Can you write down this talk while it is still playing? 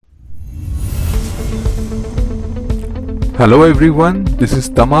Hello everyone, this is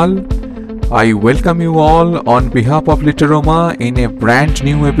Tamal. I welcome you all on behalf of Literoma in a brand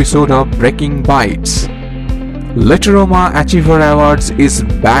new episode of Breaking Bites. Literoma Achiever Awards is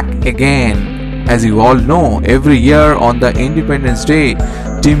back again. As you all know, every year on the Independence Day,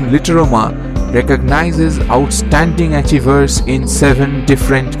 Team Literoma recognizes outstanding achievers in 7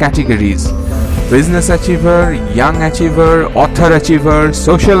 different categories: Business Achiever, Young Achiever, Author Achiever,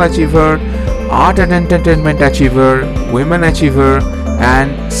 Social Achiever, Art and Entertainment Achiever, Women Achiever,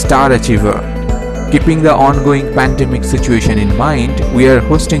 and Star Achiever. Keeping the ongoing pandemic situation in mind, we are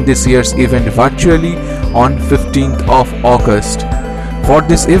hosting this year's event virtually on 15th of August. For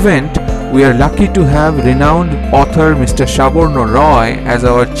this event, we are lucky to have renowned author Mr. Sabarna Roy as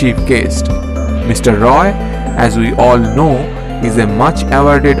our chief guest. Mr. Roy, as we all know, is a much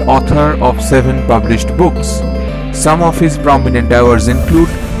awarded author of 7 published books. Some of his prominent awards include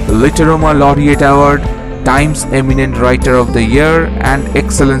Literoma Laureate Award, Times Eminent Writer of the Year, and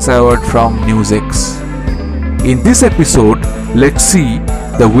Excellence Award from Newsix. In this episode, let's see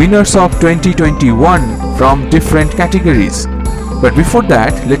the winners of 2021 from different categories. But before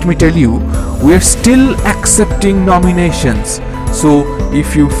that, let me tell you, we are still accepting nominations. So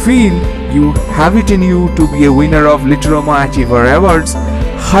if you feel you have it in you to be a winner of Literoma Achiever Awards,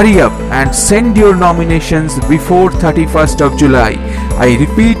 hurry up and send your nominations before 31st of July. I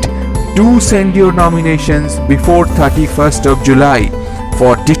repeat, do send your nominations before 31st of July.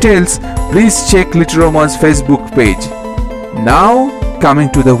 For details, please check Literoma's Facebook page. Now, coming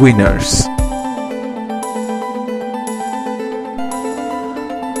to the winners.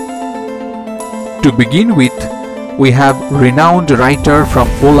 To begin with, we have renowned writer from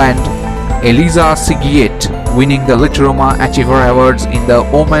Poland, Eliza Sigiet, winning the Literoma Achiever Awards in the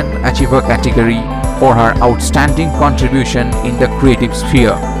Women Achiever category for her outstanding contribution in the creative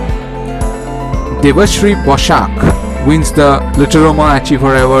sphere. Devashri Boshak wins the Literoma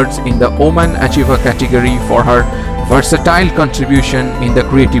Achiever Awards in the Women Achiever category for her versatile contribution in the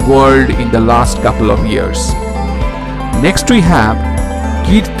creative world in the last couple of years. Next we have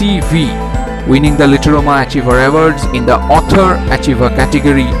Kirti V winning the Literoma Achiever Awards in the Author Achiever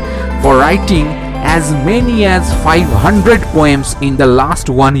category for writing as many as 500 poems in the last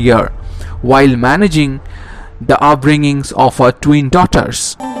 1 year while managing the upbringings of her twin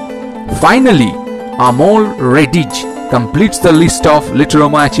daughters. Finally, Amol Redij completes the list of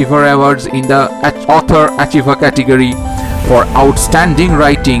Literoma Achiever Awards in the Author Achiever category for outstanding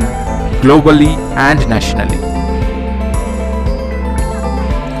writing globally and nationally.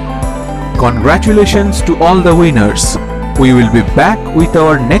 Congratulations to all the winners. We will be back with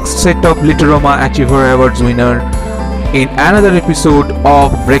our next set of Literoma Achiever Awards winner in another episode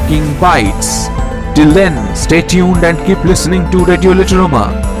of Breaking Bites. Till then, stay tuned and keep listening to Radio Literoma.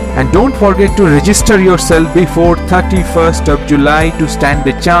 And don't forget to register yourself before 31st of July to stand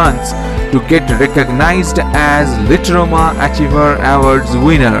a chance to get recognized as Literoma Achiever Awards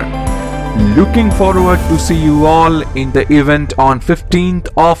winner. Looking forward to see you all in the event on 15th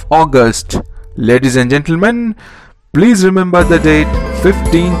of August. Ladies and gentlemen, please remember the date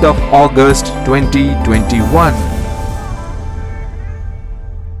 15th of August 2021.